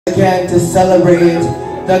again to celebrate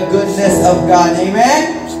the goodness of God.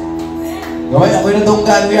 Amen? We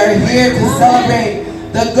are here to celebrate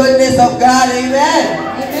the goodness of God. Amen?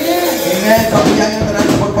 Amen.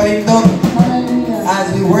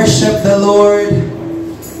 As we worship the Lord,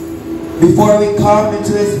 before we come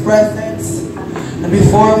into His presence, and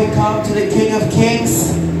before we come to the King of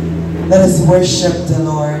Kings, let us worship the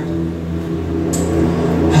Lord.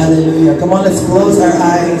 Hallelujah. Come on, let's close our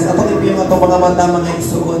eyes. Atong ipiyong atong mga mata, mga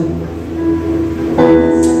isuon.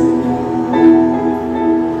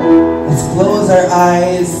 Let's close our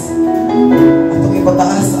eyes. Atong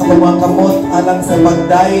ipataas atong mga kamot alang sa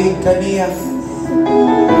pagdaig kaniya.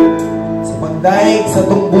 Sa pagdaig sa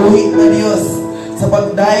itong buhi na Diyos. Sa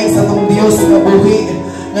pagdaig sa itong Diyos na buhi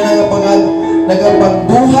nga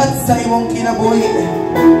nagapagbuhat sa imong kinabuhi.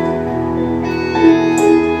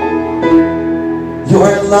 You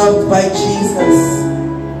are loved by Jesus.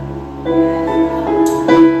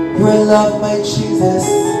 You are loved by Jesus.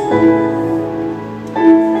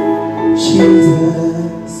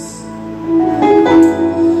 Jesus.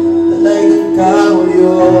 Talagang ikaw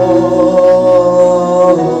Diyos.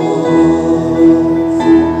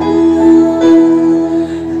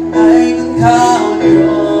 Talagang ikaw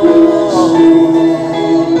Diyos.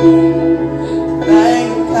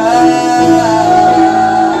 Talagang ikaw.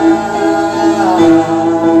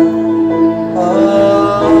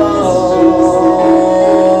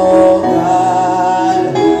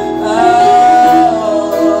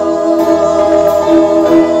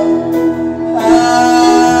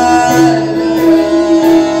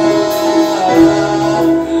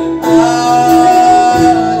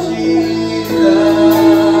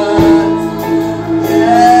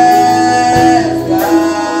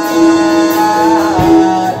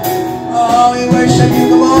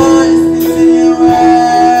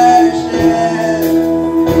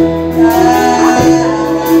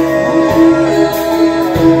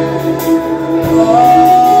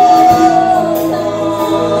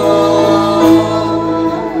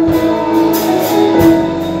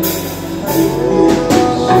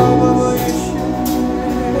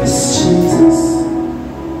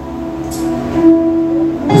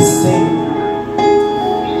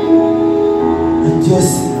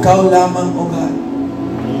 Ikaw lamang, O God.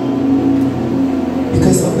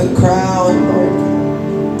 Because of the crown, Lord.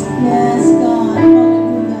 Yes, God.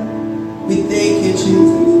 Hallelujah. We thank you,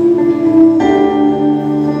 Jesus.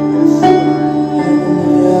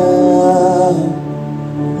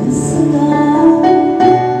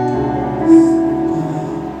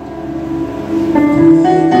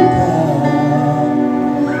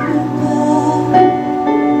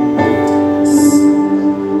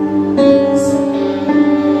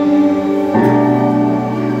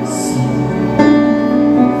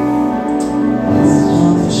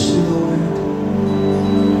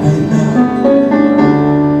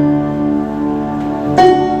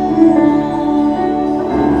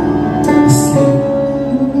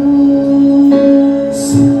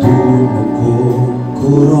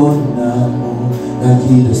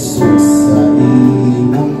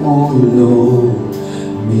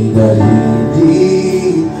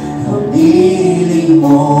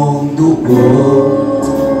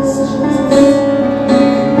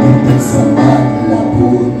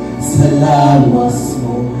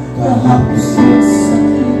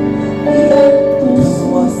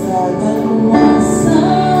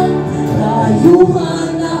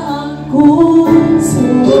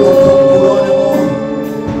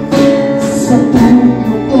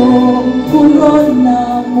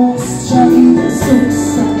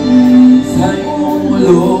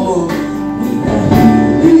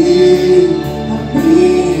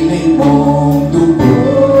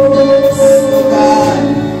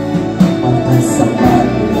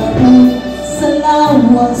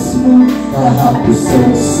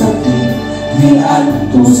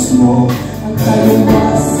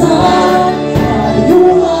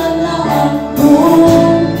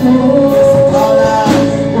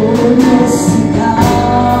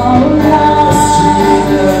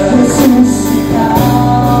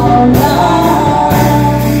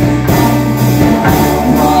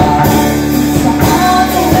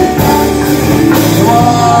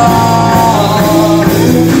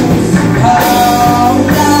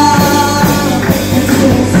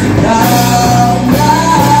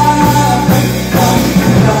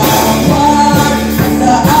 Wow.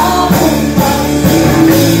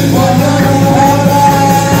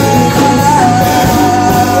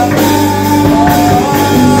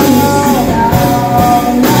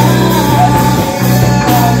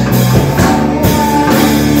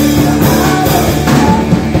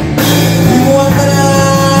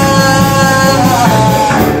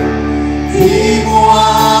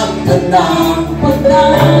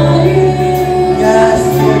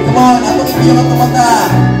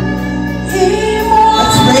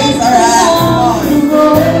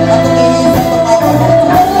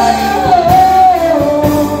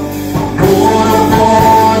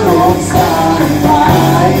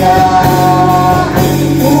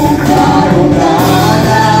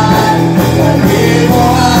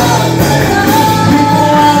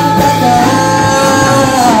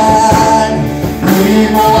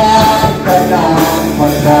 mo ang tanang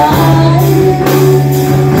pagkain.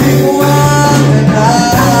 Di mo ang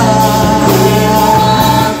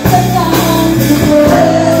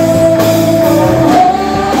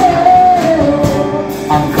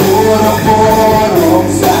ang purong-purong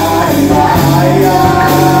sa himaya.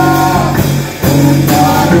 Kung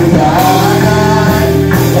naruganan,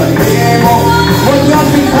 pati mo, huwag kang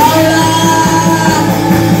bigala.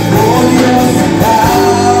 O Diyos,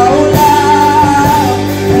 ikaw lang.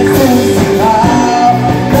 Jesus, ikaw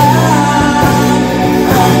lang.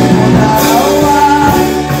 Ang unawa.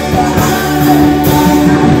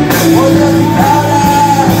 O Diyos, ikaw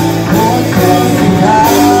lang. O Diyos,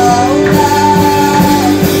 ikaw lang.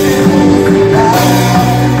 Jesus, ikaw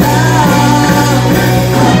lang.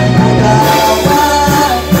 Ang unawa.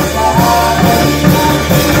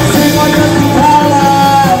 Sing o Diyos, ikaw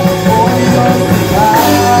lang. O Diyos,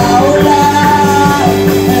 ikaw lang.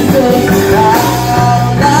 Jesus, ikaw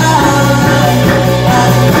lang.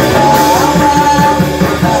 Ang unawa.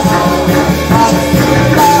 Ang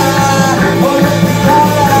simba. O Diyos, ikaw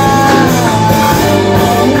lang.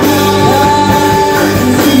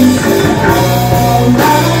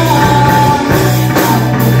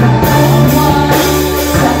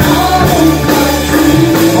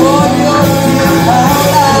 O Diyos, ikaw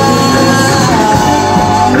lang.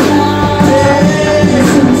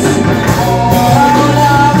 Jesus, ikaw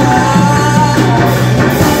lang.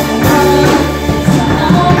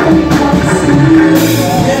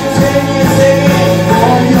 Continue singing.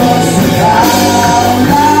 O Diyos, ikaw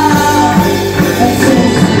lang.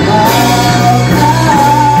 Jesus, ikaw lang.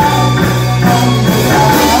 Ang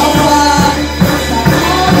unawa.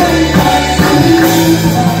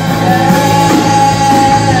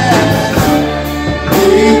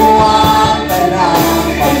 Di mo ang tanang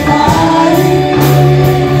pagkain.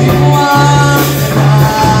 Di mo ang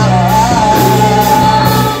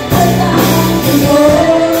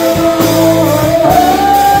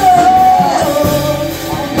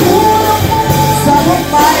sa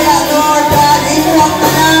himaya, Lord God, di mo ang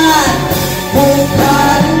tanan. Kung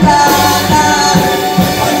kaluganan,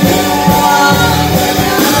 di mo ang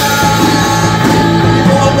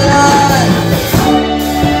tanan.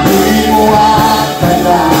 Di mo ang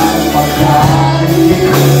tanang pagkain.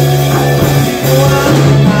 Di mo ang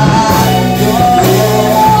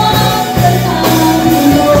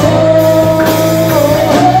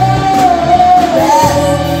tanan,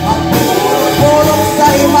 ang purong sa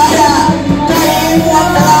himaya, kay mo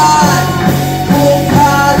ang tanan. Kung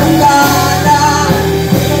kaluganan,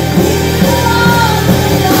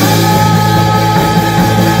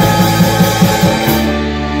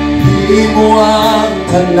 di mo ang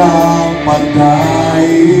tanang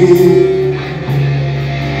pagkain.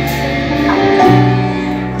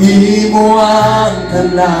 Di mo ang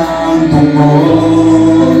tanang tungkol.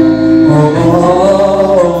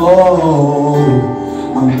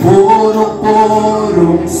 Ang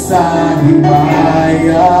purong-purong sa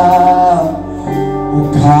himaya.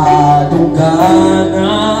 O kadungganan,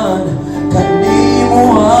 kani mo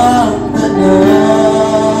ang tanan.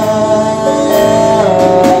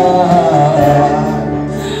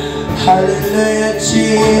 Hallelujah,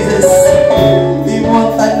 Jesus. Imo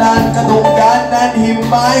ang tanan, kadungganan,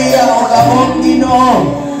 himaya, o kamong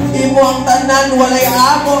Ginoo. Imo ang tanan, walay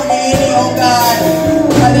amo niini, o God.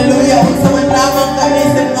 Hallelujah, unsa man lamang kami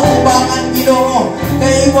sa kakubangan, Ginoo.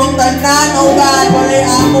 Kay imo ang tanan, o God, walay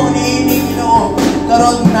amo niini, Ginoo.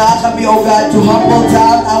 Karon na kami, o God, to humble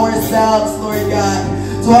down ourselves, Lord God.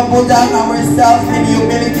 To humble down ourselves in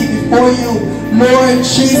humility before you, Lord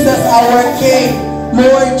Jesus, our King.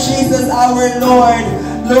 Lord Jesus, our Lord.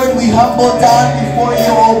 Lord, we humble down before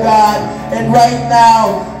you, O God. And right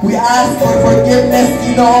now, we ask for forgiveness,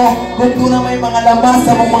 Ginoo. Kung doon na may mga lamas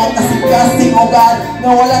sa mga kasing-kasing, O God,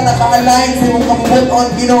 na wala naka-align sa mong kapubuton,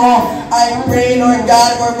 Ginoo. I pray, Lord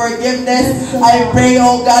God, for forgiveness. I pray,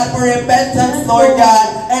 O God, for repentance, Lord God.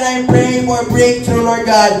 And I pray for breakthrough, Lord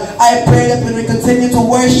God. I pray that when we continue to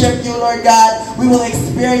worship you, Lord God, we will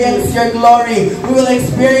experience your glory. We will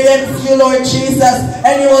experience you, Lord Jesus.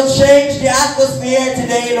 And you will change the atmosphere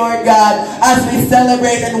today, Lord God, as we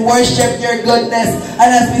celebrate and worship your goodness.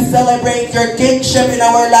 And as we celebrate your kingship in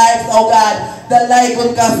our lives, O God.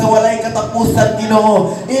 Dalaygon ka sa walay katapusan,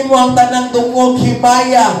 Ginoo. Imo ang tanang dungog,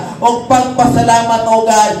 himaya, o pagpasalamat, O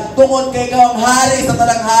God. Tungod kay ikaw ang hari sa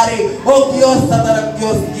tanang hari, o Diyos sa tanang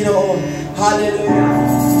Diyos, Ginoo.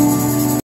 Hallelujah.